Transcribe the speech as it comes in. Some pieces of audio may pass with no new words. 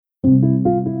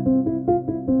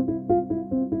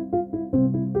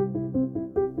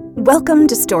Welcome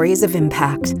to Stories of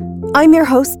Impact. I'm your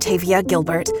host, Tavia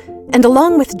Gilbert, and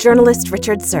along with journalist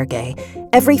Richard Sergey,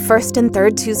 every first and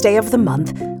third Tuesday of the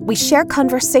month, we share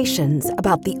conversations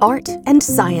about the art and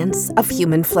science of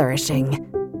human flourishing.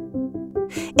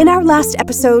 In our last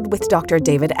episode with Dr.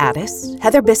 David Addis,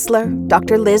 Heather Bisler,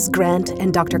 Dr. Liz Grant,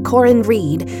 and Dr. Corinne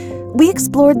Reed, we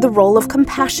explored the role of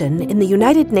compassion in the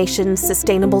United Nations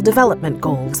Sustainable Development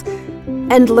Goals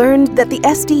and learned that the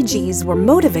SDGs were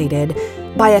motivated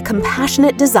by a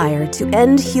compassionate desire to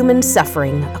end human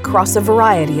suffering across a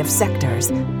variety of sectors.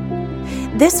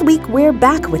 This week, we're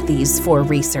back with these four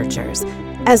researchers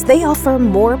as they offer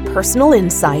more personal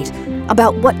insight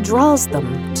about what draws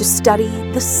them to study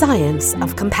the science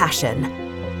of compassion.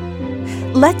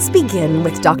 Let's begin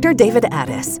with Dr. David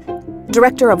Addis,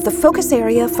 Director of the Focus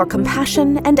Area for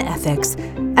Compassion and Ethics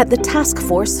at the Task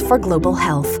Force for Global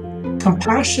Health.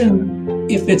 Compassion,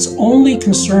 if it's only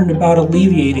concerned about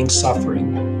alleviating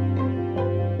suffering,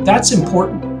 that's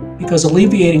important because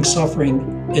alleviating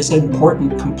suffering is an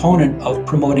important component of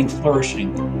promoting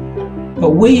flourishing.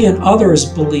 But we and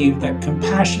others believe that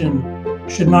compassion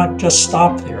should not just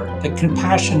stop there, that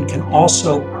compassion can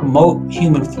also promote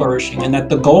human flourishing, and that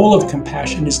the goal of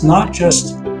compassion is not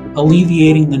just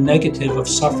alleviating the negative of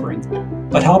suffering,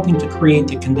 but helping to create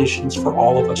the conditions for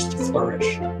all of us to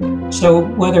flourish. So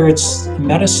whether it's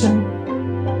medicine,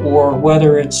 or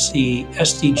whether it's the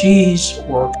SDGs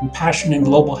or compassion in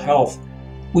global health,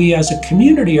 we as a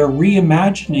community are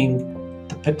reimagining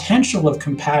the potential of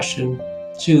compassion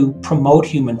to promote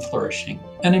human flourishing.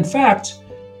 And in fact,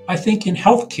 I think in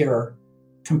healthcare,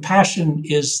 compassion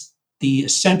is the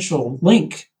essential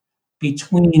link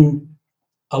between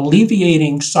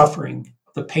alleviating suffering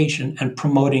of the patient and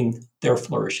promoting their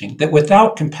flourishing. That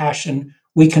without compassion,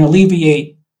 we can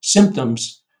alleviate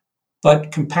symptoms,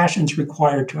 but compassion is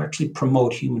required to actually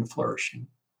promote human flourishing.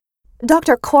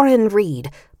 Dr. Corinne Reed,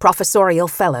 Professorial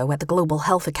Fellow at the Global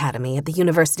Health Academy at the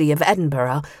University of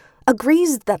Edinburgh,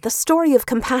 agrees that the story of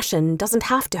compassion doesn't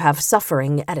have to have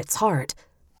suffering at its heart.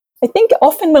 I think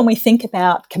often when we think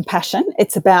about compassion,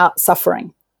 it's about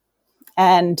suffering.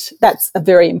 And that's a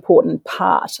very important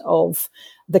part of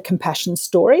the compassion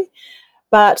story.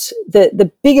 But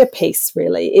the bigger piece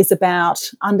really is about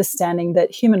understanding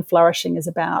that human flourishing is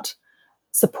about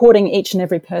supporting each and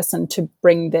every person to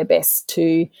bring their best,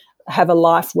 to have a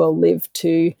life well lived,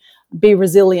 to be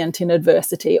resilient in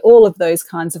adversity. All of those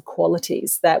kinds of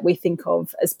qualities that we think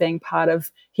of as being part of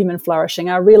human flourishing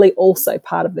are really also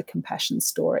part of the compassion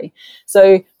story.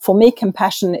 So for me,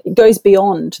 compassion, it goes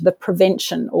beyond the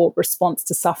prevention or response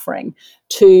to suffering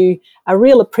to a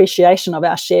real appreciation of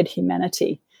our shared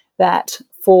humanity, that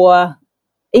for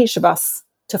each of us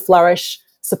to flourish,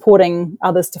 supporting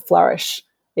others to flourish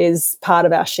is part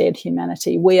of our shared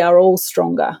humanity. We are all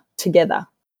stronger together.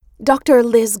 Dr.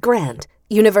 Liz Grant,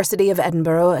 University of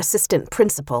Edinburgh Assistant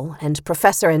Principal and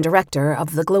Professor and Director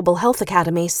of the Global Health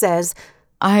Academy, says,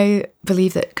 I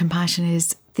believe that compassion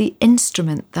is the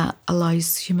instrument that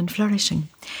allows human flourishing.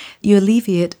 You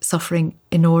alleviate suffering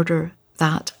in order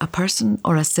that a person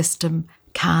or a system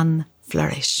can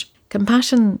flourish.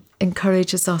 Compassion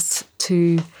encourages us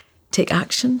to take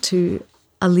action, to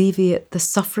alleviate the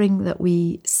suffering that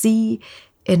we see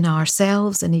in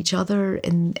ourselves, in each other,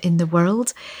 in the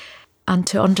world, and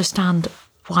to understand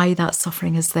why that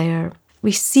suffering is there.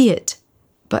 We see it,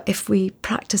 but if we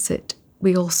practice it,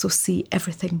 we also see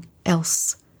everything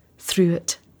else through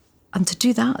it. And to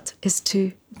do that is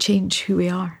to change who we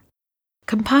are.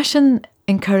 Compassion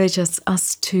encourages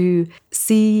us to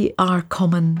see our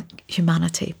common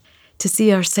humanity, to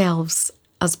see ourselves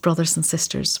as brothers and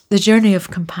sisters. The journey of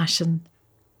compassion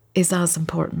is as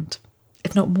important,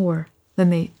 if not more, than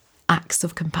the acts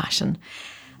of compassion.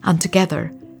 And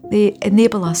together, they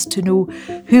enable us to know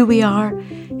who we are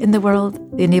in the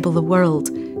world. They enable the world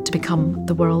to become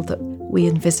the world that we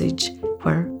envisage,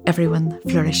 where everyone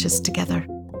flourishes together.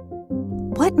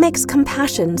 What makes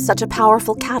compassion such a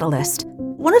powerful catalyst?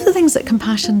 One of the things that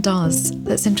compassion does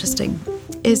that's interesting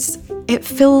is it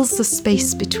fills the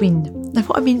space between. Now,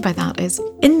 what I mean by that is,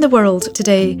 in the world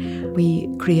today,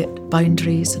 we create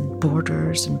boundaries and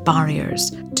borders and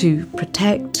barriers to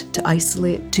protect, to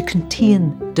isolate, to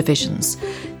contain divisions,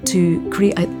 to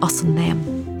create us and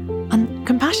them. And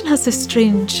compassion has this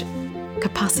strange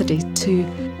capacity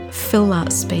to fill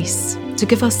that space, to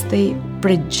give us the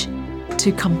bridge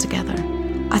to come together.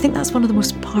 I think that's one of the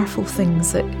most powerful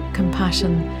things that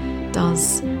compassion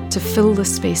does, to fill the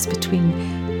space between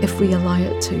if we allow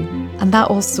it to. And that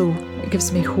also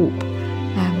gives me hope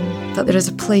that there is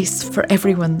a place for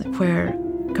everyone where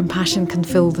compassion can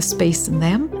fill the space in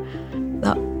them,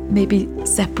 that maybe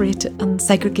separated and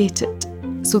segregated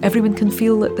so everyone can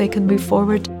feel that they can move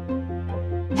forward.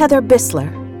 Heather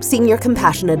Bissler, Senior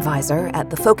Compassion Advisor at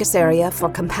the Focus Area for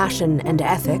Compassion and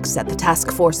Ethics at the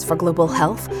Task Force for Global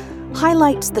Health,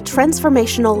 highlights the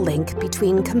transformational link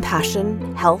between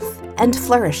compassion, health, and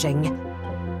flourishing.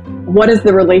 What is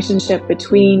the relationship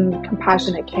between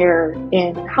compassionate care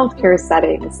in healthcare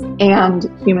settings and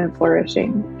human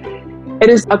flourishing? It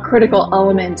is a critical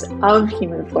element of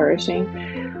human flourishing.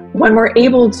 When we're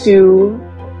able to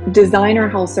design our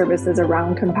health services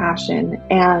around compassion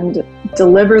and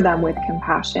deliver them with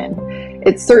compassion,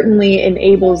 it certainly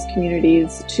enables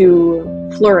communities to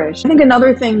flourish. I think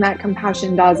another thing that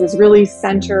compassion does is really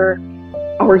center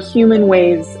our human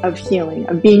ways of healing,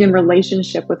 of being in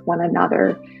relationship with one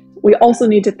another. We also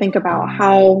need to think about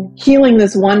how healing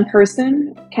this one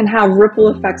person can have ripple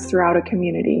effects throughout a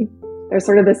community. There's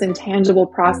sort of this intangible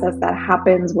process that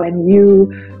happens when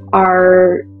you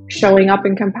are showing up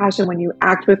in compassion, when you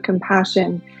act with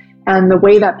compassion, and the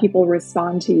way that people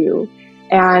respond to you.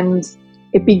 And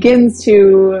it begins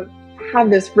to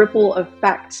have this ripple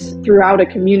effect throughout a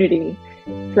community,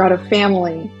 throughout a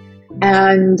family.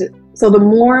 And so the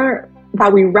more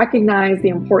that we recognize the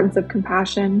importance of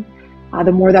compassion,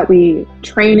 the more that we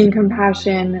train in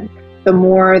compassion, the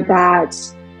more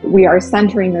that we are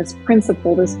centering this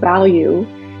principle, this value.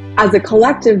 As a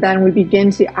collective, then we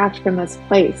begin to act from this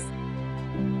place.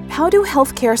 How do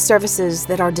healthcare services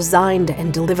that are designed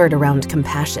and delivered around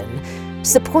compassion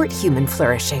support human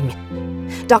flourishing?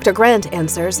 Dr. Grant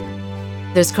answers,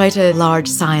 there's quite a large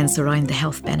science around the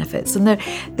health benefits, and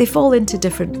they fall into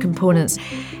different components.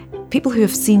 People who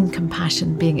have seen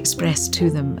compassion being expressed to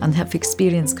them and have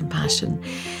experienced compassion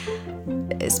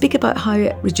speak about how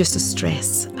it reduces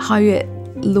stress, how it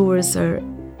lowers their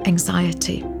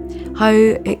anxiety, how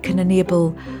it can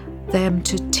enable them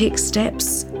to take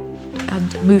steps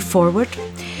and move forward.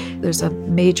 There's a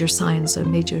major science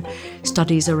and major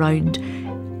studies around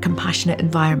compassionate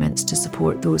environments to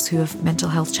support those who have mental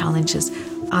health challenges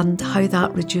and how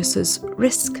that reduces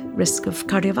risk of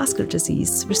cardiovascular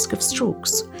disease, risk of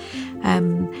strokes.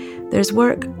 There's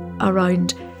work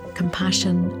around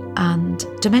compassion and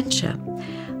dementia,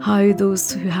 how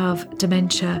those who have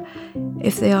dementia,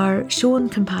 if they are shown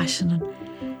compassion,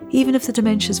 and even if the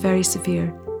dementia is very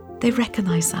severe, they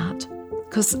recognise that,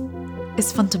 because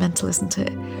it's fundamental, isn't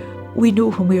it? We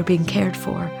know when we are being cared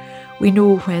for. We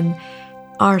know when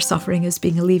our suffering is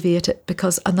being alleviated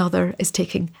because another is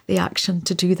taking the action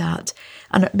to do that.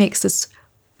 And it makes us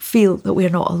feel that we're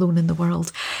not alone in the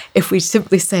world. If we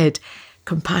simply said,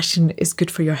 compassion is good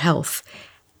for your health,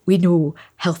 we know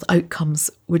health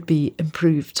outcomes would be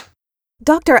improved.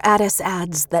 Dr. Addis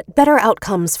adds that better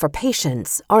outcomes for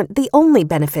patients aren't the only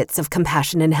benefits of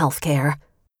compassion in healthcare.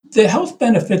 The health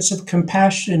benefits of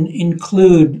compassion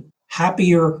include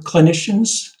happier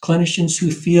clinicians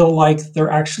who feel like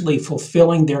they're actually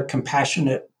fulfilling their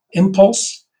compassionate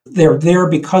impulse. They're there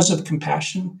because of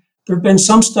compassion. There have been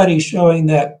some studies showing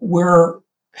that where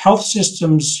health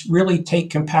systems really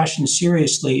take compassion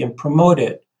seriously and promote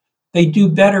it, they do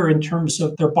better in terms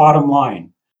of their bottom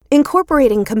line.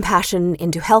 Incorporating compassion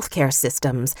into healthcare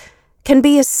systems can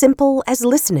be as simple as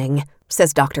listening,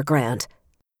 says Dr. Grant.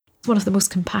 It's one of the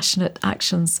most compassionate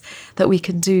actions that we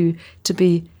can do, to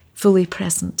be fully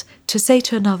present, to say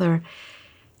to another,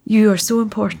 you are so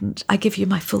important, I give you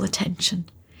my full attention.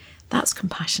 That's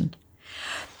compassion.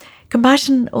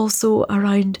 Compassion also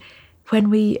around when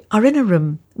we are in a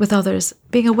room with others,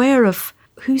 being aware of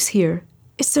who's here.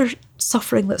 Is there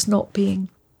suffering that's not being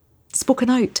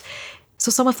spoken out? So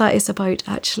some of that is about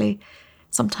actually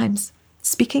sometimes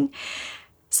speaking,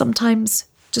 sometimes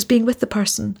just being with the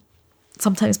person,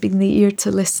 sometimes being the ear to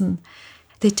listen.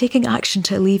 They're taking action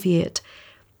to alleviate.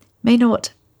 May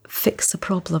not fix a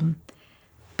problem,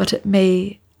 but it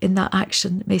may, in that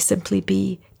action, may simply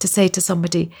be to say to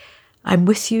somebody, I'm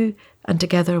with you and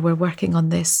together we're working on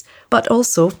this. But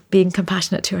also being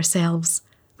compassionate to ourselves,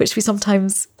 which we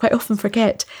sometimes quite often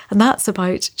forget. And that's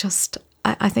about just,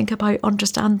 I think, about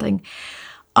understanding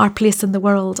our place in the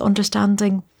world,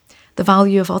 understanding the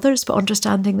value of others, but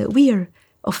understanding that we are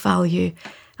of value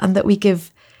and that we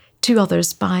give to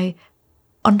others by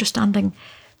understanding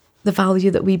the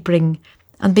value that we bring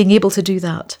and being able to do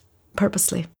that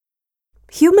purposely.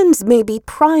 Humans may be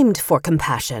primed for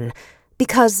compassion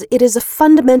because it is a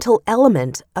fundamental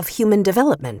element of human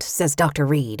development, says Dr.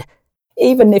 Reed.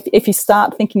 Even if you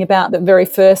start thinking about the very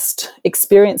first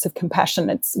experience of compassion,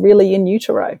 it's really in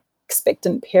utero.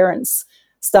 Expectant parents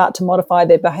start to modify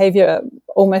their behaviour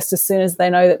almost as soon as they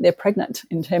know that they're pregnant,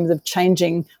 in terms of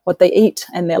changing what they eat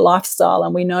and their lifestyle.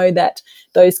 And we know that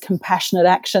those compassionate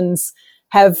actions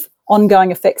have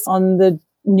ongoing effects on the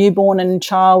newborn and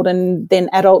child and then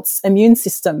adults' immune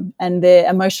system and their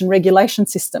emotion regulation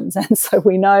systems. And so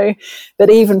we know that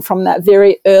even from that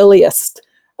very earliest,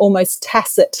 almost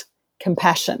tacit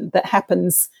compassion that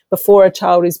happens before a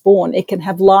child is born, it can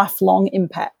have lifelong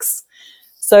impacts.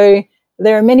 So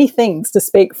there are many things to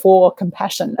speak for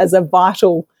compassion as a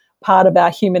vital part of our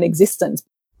human existence.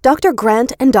 Dr.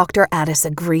 Grant and Dr. Addis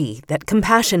agree that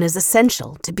compassion is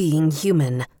essential to being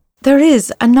human. There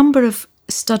is a number of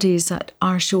studies that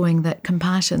are showing that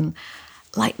compassion,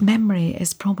 like memory,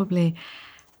 is probably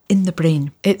in the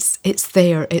brain. It's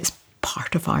there. It's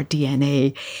part of our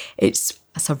DNA. It's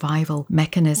a survival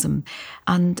mechanism.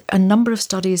 And a number of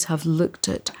studies have looked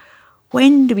at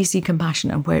when do we see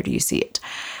compassion and where do you see it?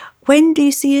 When do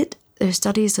you see it? There are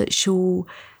studies that show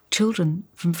children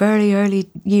from very early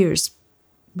years,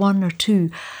 1 or 2,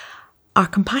 are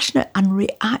compassionate and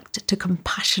react to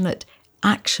compassionate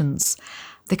actions.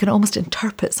 They can almost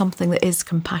interpret something that is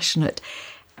compassionate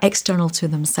external to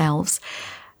themselves.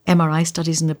 MRI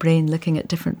studies in the brain looking at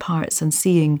different parts and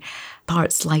seeing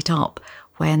parts light up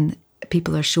when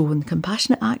people are showing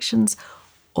compassionate actions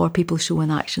or people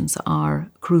showing actions that are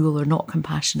cruel or not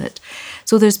compassionate.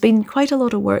 So there's been quite a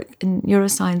lot of work in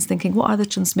neuroscience thinking, what are the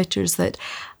transmitters that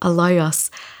allow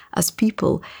us as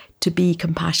people to be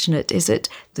compassionate? Is it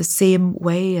the same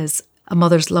way as a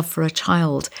mother's love for a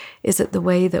child? Is it the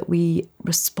way that we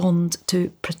respond to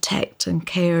protect and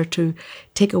care, to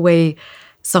take away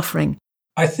suffering?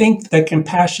 I think that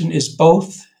compassion is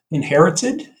both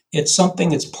inherited. It's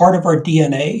something that's part of our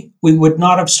DNA. We would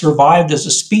not have survived as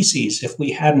a species if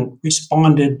we hadn't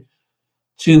responded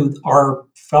to our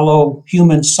fellow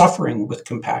human suffering with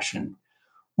compassion.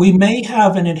 We may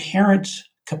have an inherent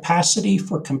capacity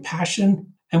for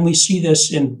compassion, and we see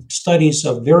this in studies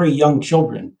of very young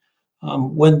children.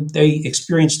 When they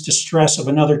experience distress of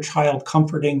another child,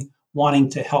 comforting, wanting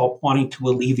to help, wanting to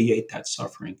alleviate that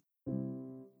suffering.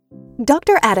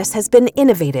 Dr. Addis has been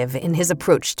innovative in his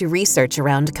approach to research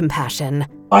around compassion.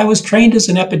 I was trained as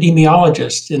an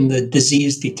epidemiologist in the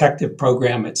disease detective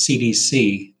program at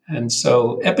CDC. And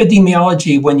so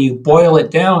epidemiology, when you boil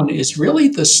it down, is really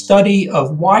the study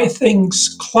of why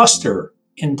things cluster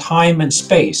in time and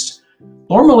space.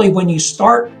 Normally, when you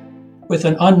start with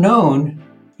an unknown,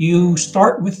 you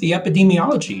start with the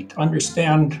epidemiology to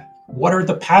understand what are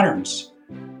the patterns.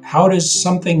 How does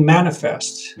something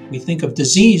manifest? We think of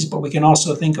disease, but we can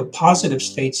also think of positive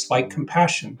states like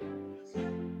compassion.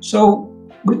 So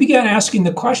we began asking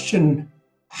the question,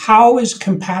 how is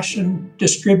compassion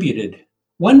distributed?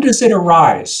 When does it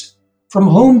arise? From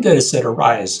whom does it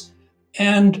arise?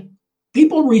 And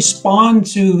people respond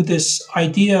to this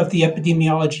idea of the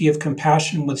epidemiology of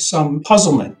compassion with some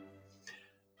puzzlement.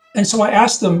 And so I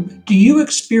asked them, do you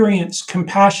experience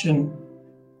compassion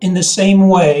in the same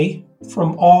way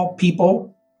from all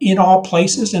people, in all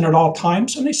places, and at all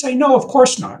times? And they say, no, of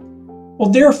course not. Well,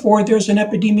 therefore, there's an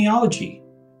epidemiology.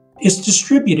 It's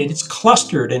distributed, it's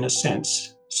clustered in a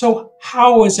sense. So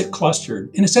how is it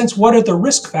clustered? In a sense, what are the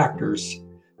risk factors?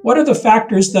 What are the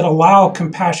factors that allow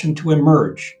compassion to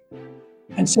emerge?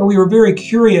 And so we were very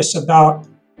curious about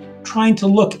trying to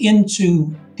look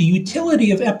into the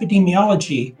utility of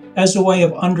epidemiology as a way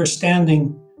of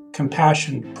understanding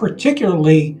compassion,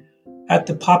 particularly at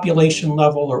the population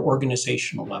level or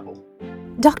organizational level.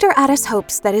 Dr. Addis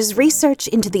hopes that his research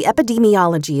into the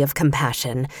epidemiology of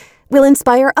compassion will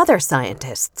inspire other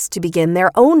scientists to begin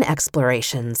their own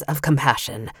explorations of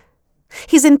compassion.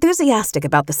 He's enthusiastic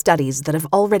about the studies that have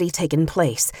already taken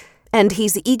place, and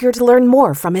he's eager to learn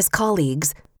more from his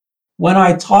colleagues. When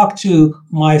I talk to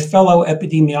my fellow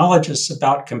epidemiologists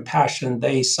about compassion,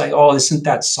 they say, oh, isn't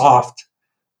that soft?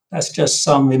 That's just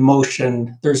some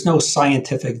emotion. There's no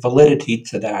scientific validity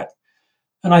to that.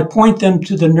 And I point them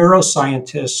to the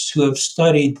neuroscientists who have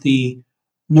studied the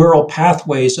neural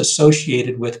pathways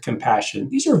associated with compassion.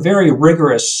 These are very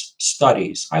rigorous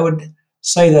studies. I would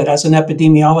say that as an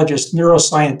epidemiologist,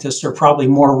 neuroscientists are probably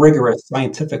more rigorous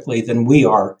scientifically than we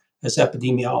are as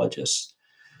epidemiologists.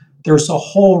 There's a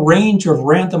whole range of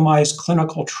randomized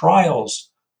clinical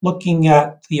trials looking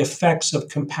at the effects of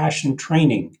compassion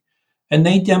training. And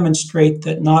they demonstrate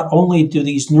that not only do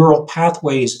these neural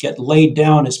pathways get laid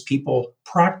down as people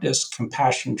practice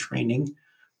compassion training,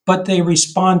 but they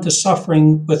respond to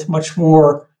suffering with much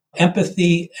more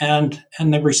empathy and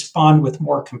they respond with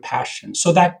more compassion.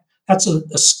 So that's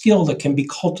a skill that can be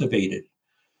cultivated.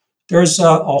 There's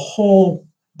a whole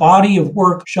body of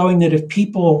work showing that if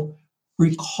people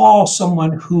recall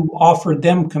someone who offered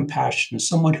them compassion,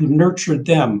 someone who nurtured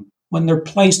them, when they're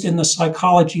placed in the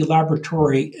psychology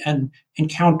laboratory and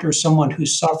encounter someone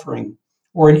who's suffering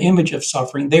or an image of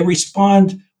suffering, they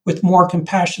respond with more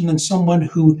compassion than someone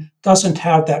who doesn't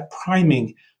have that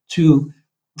priming to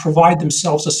provide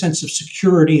themselves a sense of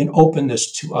security and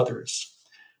openness to others.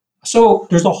 So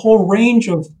there's a whole range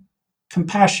of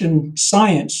compassion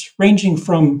science, ranging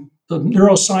from the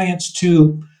neuroscience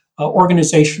to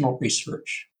organizational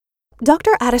research.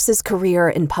 Dr. Addis's career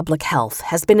in public health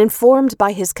has been informed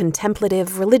by his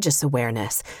contemplative religious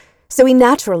awareness, so he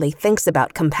naturally thinks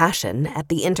about compassion at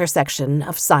the intersection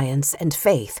of science and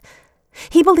faith.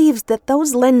 He believes that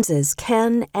those lenses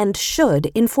can and should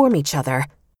inform each other.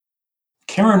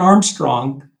 Karen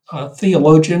Armstrong, a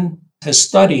theologian, has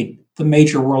studied the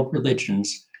major world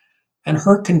religions, and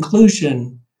her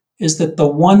conclusion is that the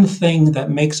one thing that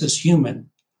makes us human,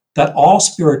 that all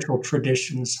spiritual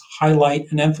traditions highlight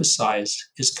and emphasize,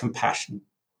 is compassion.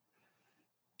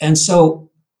 And so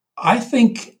I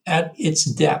think at its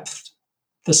depth,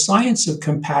 the science of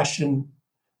compassion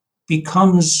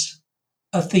becomes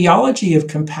a theology of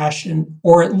compassion,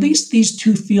 or at least these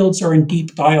two fields are in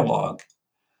deep dialogue.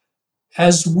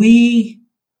 As we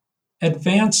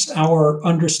advance our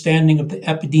understanding of the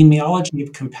epidemiology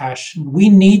of compassion, we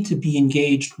need to be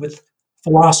engaged with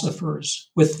philosophers,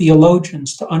 with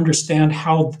theologians, to understand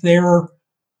how their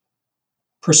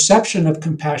perception of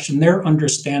compassion, their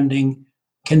understanding,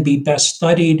 can be best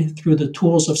studied through the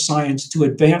tools of science to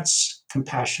advance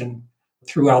compassion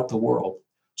throughout the world.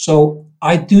 So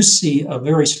I do see a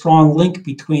very strong link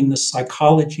between the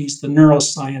psychologies, the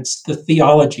neuroscience, the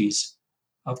theologies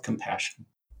of compassion.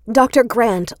 Dr.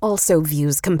 Grant also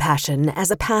views compassion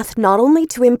as a path not only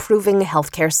to improving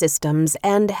healthcare systems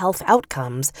and health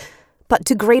outcomes, but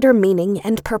to greater meaning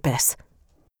and purpose.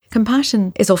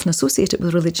 Compassion is often associated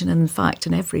with religion, and in fact,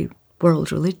 in every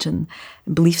world religion,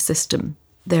 belief system,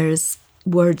 there's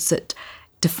words that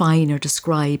define or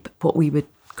describe what we would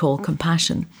call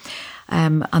compassion.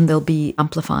 And they'll be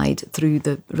amplified through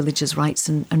the religious rites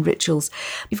and rituals.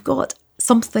 You've got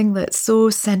something that's so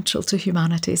central to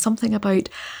humanity, something about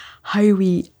how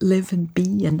we live and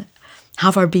be and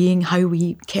have our being, how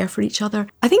we care for each other.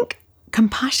 I think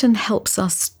compassion helps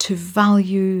us to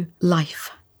value life,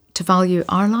 to value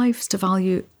our lives, to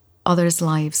value others'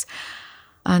 lives.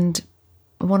 And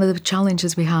one of the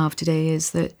challenges we have today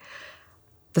is that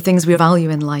the things we value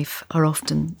in life are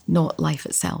often not life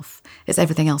itself. It's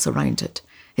everything else around it.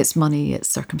 It's money, it's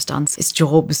circumstance, it's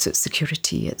jobs, it's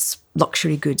security, it's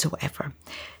luxury goods or whatever.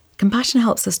 Compassion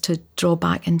helps us to draw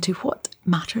back into what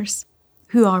matters.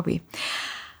 Who are we?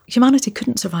 Humanity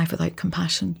couldn't survive without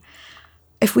compassion.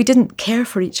 If we didn't care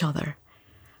for each other,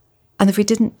 and if we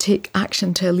didn't take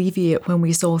action to alleviate when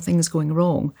we saw things going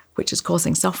wrong, which is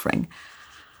causing suffering,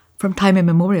 from time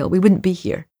immemorial, we wouldn't be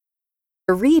here.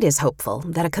 Reid is hopeful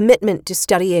that a commitment to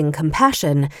studying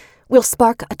compassion will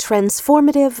spark a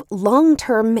transformative,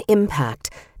 long-term impact,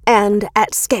 and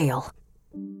at scale.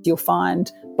 You'll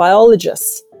find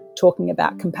biologists talking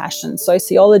about compassion,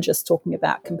 sociologists talking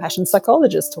about compassion,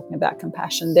 psychologists talking about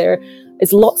compassion. There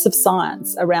is lots of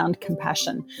science around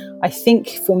compassion. I think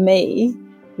for me,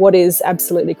 what is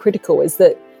absolutely critical is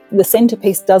that the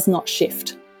centerpiece does not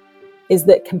shift, is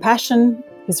that compassion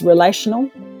is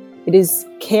relational, it is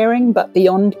caring, but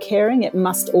beyond caring, it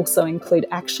must also include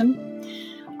action.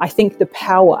 I think the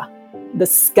power, the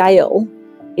scale,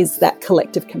 is that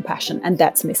collective compassion, and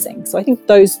that's missing. So I think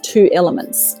those two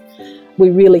elements we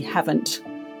really haven't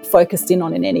focused in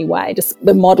on in any way. Just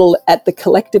the model at the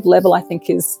collective level, I think,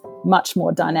 is much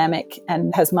more dynamic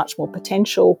and has much more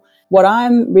potential. What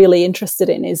I'm really interested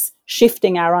in is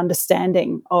shifting our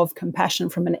understanding of compassion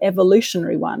from an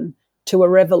evolutionary one to a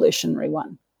revolutionary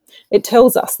one. It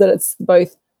tells us that it's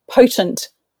both potent,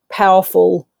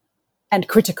 powerful, and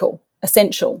critical,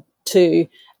 essential to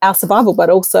our survival, but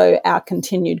also our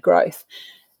continued growth.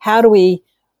 How do we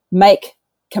make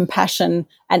compassion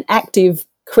an active,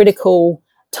 critical,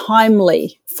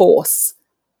 timely force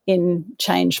in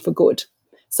change for good?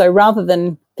 So rather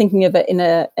than thinking of it in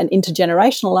an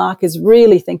intergenerational arc, is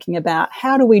really thinking about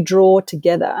how do we draw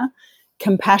together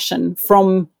compassion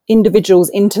from individuals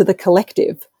into the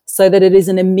collective so that it is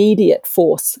an immediate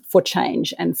force for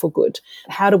change and for good.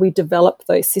 How do we develop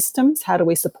those systems? How do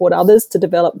we support others to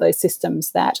develop those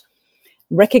systems that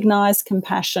recognize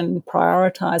compassion,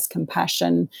 prioritize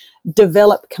compassion,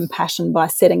 develop compassion by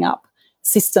setting up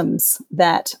systems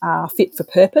that are fit for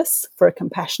purpose for a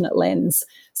compassionate lens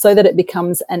so that it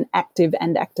becomes an active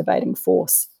and activating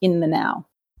force in the now.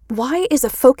 Why is a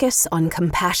focus on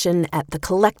compassion at the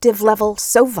collective level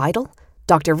so vital?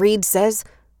 Dr. Reid says,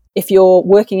 if you're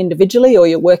working individually or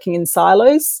you're working in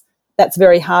silos, that's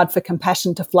very hard for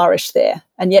compassion to flourish there.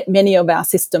 And yet many of our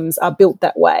systems are built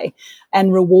that way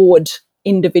and reward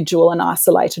individual and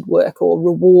isolated work or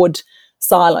reward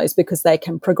silos because they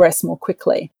can progress more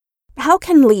quickly. How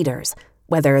can leaders,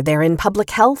 whether they're in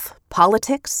public health,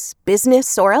 politics,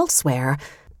 business, or elsewhere,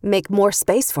 make more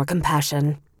space for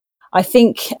compassion? I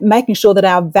think making sure that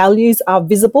our values are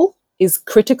visible is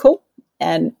critical,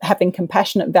 and having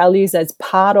compassionate values as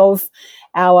part of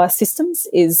our systems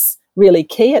is really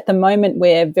key. At the moment,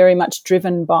 we're very much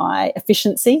driven by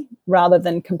efficiency rather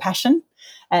than compassion.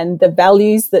 And the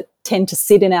values that tend to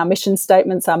sit in our mission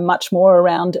statements are much more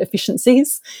around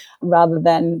efficiencies rather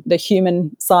than the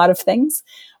human side of things.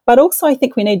 But also, I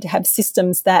think we need to have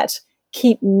systems that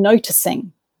keep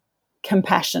noticing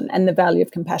compassion and the value of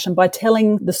compassion by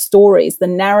telling the stories, the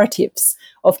narratives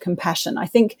of compassion. I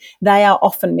think they are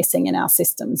often missing in our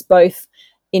systems, both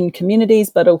in communities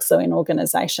but also in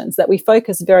organisations, that we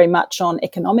focus very much on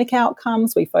economic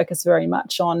outcomes. We focus very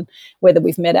much on whether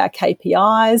we've met our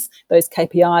KPIs. Those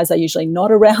KPIs are usually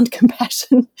not around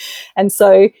compassion. And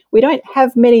so we don't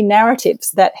have many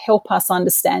narratives that help us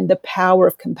understand the power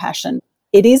of compassion.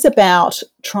 It is about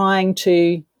trying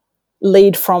to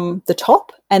lead from the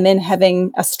top and then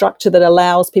having a structure that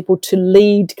allows people to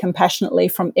lead compassionately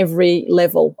from every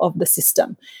level of the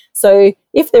system. So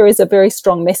if there is a very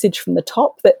strong message from the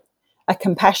top that a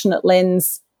compassionate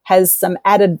lens has some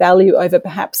added value over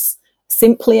perhaps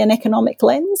simply an economic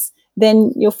lens,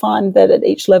 then you'll find that at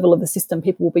each level of the system,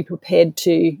 people will be prepared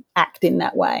to act in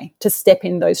that way, to step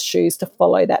in those shoes, to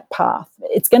follow that path.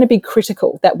 It's going to be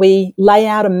critical that we lay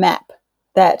out a map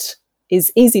that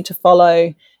is easy to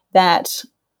follow, that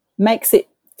makes it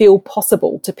feel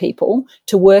possible to people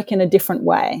to work in a different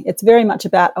way. It's very much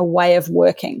about a way of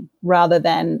working rather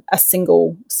than a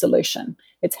single solution.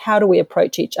 It's how do we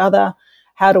approach each other?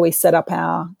 How do we set up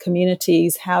our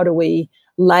communities? How do we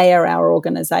layer our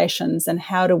organisations? And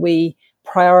how do we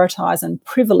prioritise and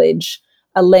privilege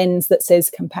a lens that says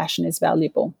compassion is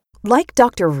valuable? Like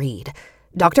Dr. Reid,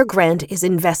 Dr. Grant is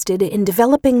invested in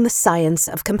developing the science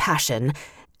of compassion,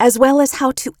 as well as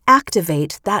how to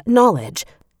activate that knowledge.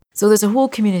 So there's a whole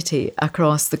community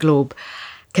across the globe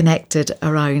connected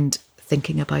around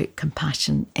thinking about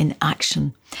compassion in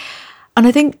action. And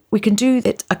I think we can do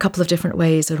it a couple of different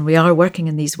ways, and we are working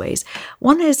in these ways.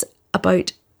 One is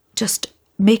about just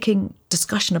making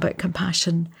discussion about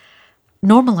compassion,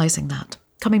 normalising that,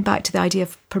 coming back to the idea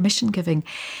of permission giving,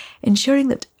 ensuring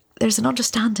that there's an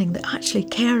understanding that actually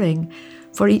caring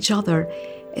for each other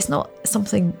is not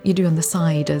something you do on the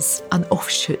side as an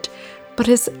offshoot, but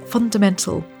is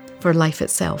fundamental for life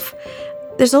itself.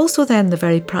 There's also then the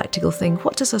very practical thing.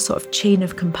 What does a sort of chain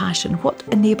of compassion, what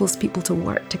enables people to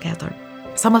work together?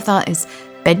 Some of that is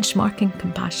benchmarking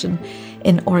compassion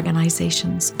in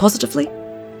organisations positively,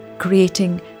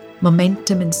 creating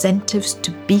momentum, incentives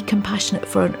to be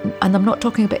compassionate and I'm not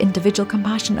talking about individual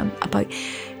compassion, I'm about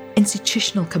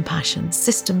institutional compassion,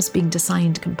 systems being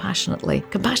designed compassionately.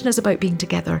 Compassion is about being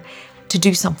together to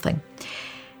do something.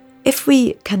 If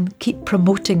we can keep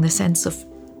promoting the sense of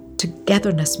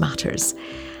togetherness matters,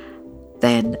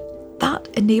 then that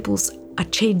enables a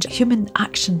change, human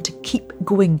action to keep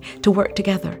going, to work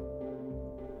together.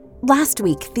 Last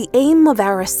week, the aim of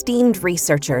our esteemed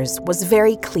researchers was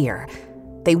very clear.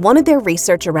 They wanted their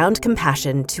research around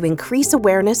compassion to increase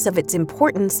awareness of its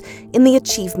importance in the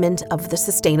achievement of the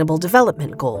Sustainable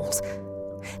Development Goals.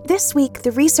 This week,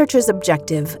 the researchers'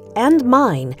 objective, and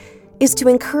mine, is to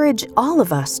encourage all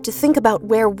of us to think about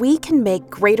where we can make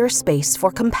greater space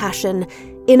for compassion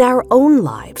in our own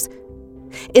lives.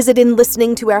 Is it in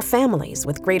listening to our families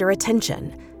with greater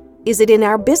attention? Is it in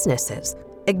our businesses,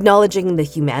 acknowledging the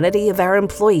humanity of our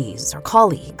employees or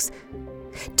colleagues?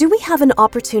 Do we have an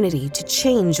opportunity to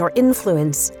change or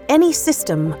influence any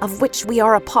system of which we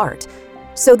are a part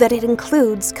so that it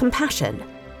includes compassion?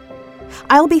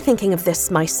 I'll be thinking of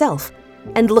this myself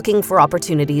and looking for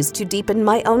opportunities to deepen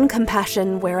my own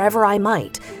compassion wherever I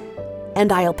might.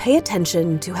 And I'll pay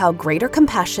attention to how greater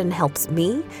compassion helps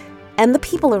me and the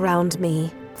people around me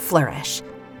flourish.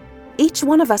 Each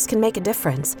one of us can make a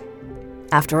difference.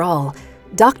 After all,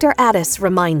 Dr. Addis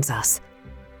reminds us,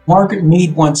 Margaret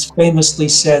Mead once famously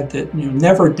said that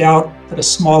never doubt that a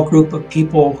small group of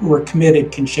people who are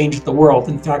committed can change the world.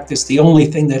 In fact, it's the only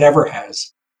thing that ever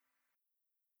has.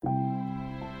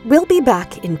 We'll be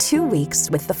back in 2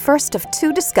 weeks with the first of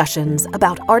 2 discussions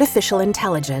about artificial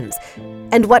intelligence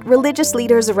and what religious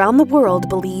leaders around the world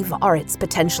believe are its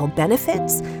potential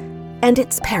benefits and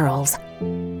its perils.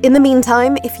 In the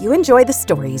meantime, if you enjoy the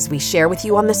stories we share with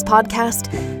you on this podcast,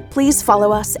 please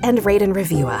follow us and rate and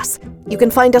review us. You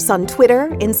can find us on Twitter,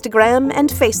 Instagram,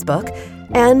 and Facebook,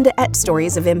 and at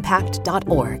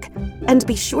storiesofimpact.org. And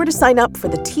be sure to sign up for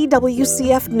the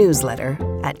TWCF newsletter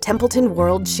at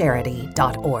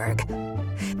templetonworldcharity.org.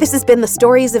 This has been the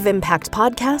Stories of Impact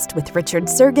podcast with Richard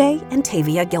Sergay and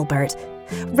Tavia Gilbert.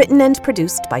 Written and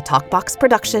produced by Talkbox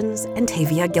Productions and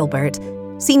Tavia Gilbert.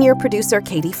 Senior producer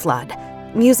Katie Flood.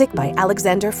 Music by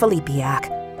Alexander Filipiak.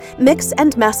 Mix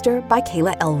and master by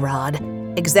Kayla Elrod.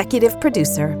 Executive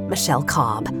producer Michelle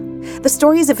Cobb. The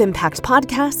Stories of Impact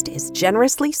podcast is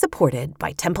generously supported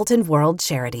by Templeton World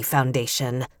Charity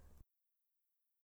Foundation.